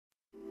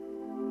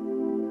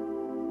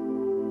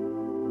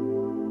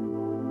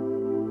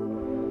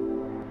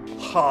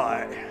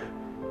Hi,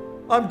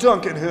 I'm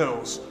Duncan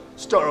Hills,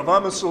 star of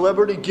I'm a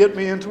Celebrity, Get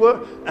Me Into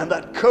Her, and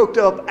that coked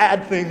up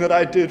ad thing that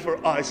I did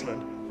for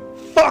Iceland.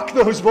 Fuck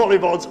those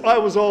volleyballs, I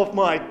was off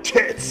my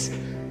tits.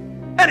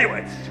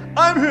 Anyway,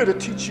 I'm here to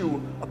teach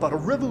you about a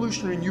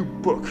revolutionary new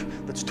book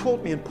that's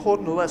taught me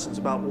important lessons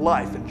about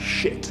life and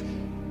shit.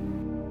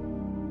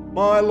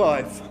 My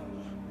life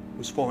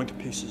was falling to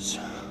pieces.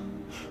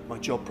 My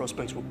job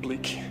prospects were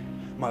bleak.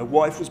 My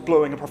wife was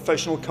blowing a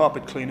professional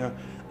carpet cleaner,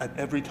 and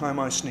every time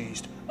I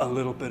sneezed, a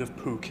little bit of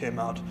poo came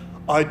out.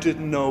 I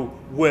didn't know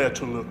where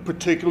to look,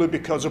 particularly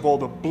because of all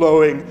the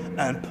blowing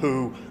and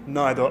poo.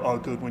 Neither are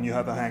good when you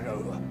have a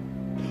hangover.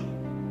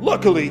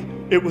 Luckily,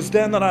 it was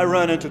then that I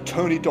ran into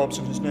Tony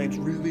Dobson, his name's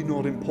really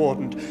not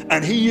important,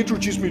 and he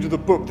introduced me to the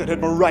book that had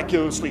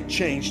miraculously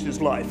changed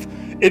his life.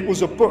 It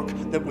was a book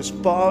that was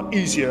far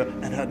easier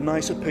and had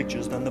nicer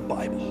pictures than the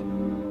Bible.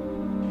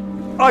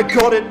 I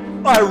got it,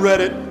 I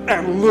read it,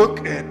 and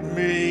look at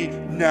me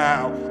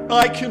now.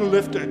 I can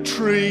lift a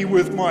tree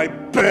with my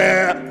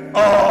bare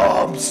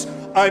arms.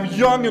 I'm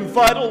young and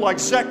vital like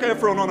Zac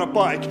Efron on a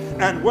bike,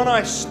 and when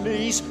I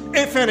sneeze,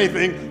 if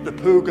anything, the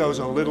poo goes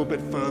a little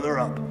bit further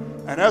up.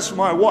 And as for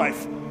my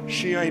wife,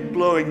 she ain't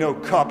blowing no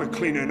carpet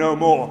cleaner no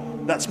more.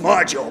 That's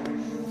my job.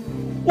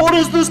 What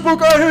is this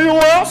book, I hear you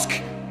ask?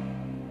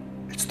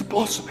 It's The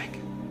Blossoming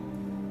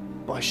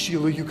by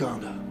Sheila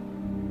Uganda.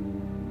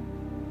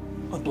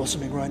 I'm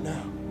blossoming right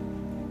now.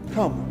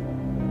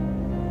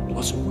 Come,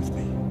 blossom with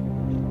me.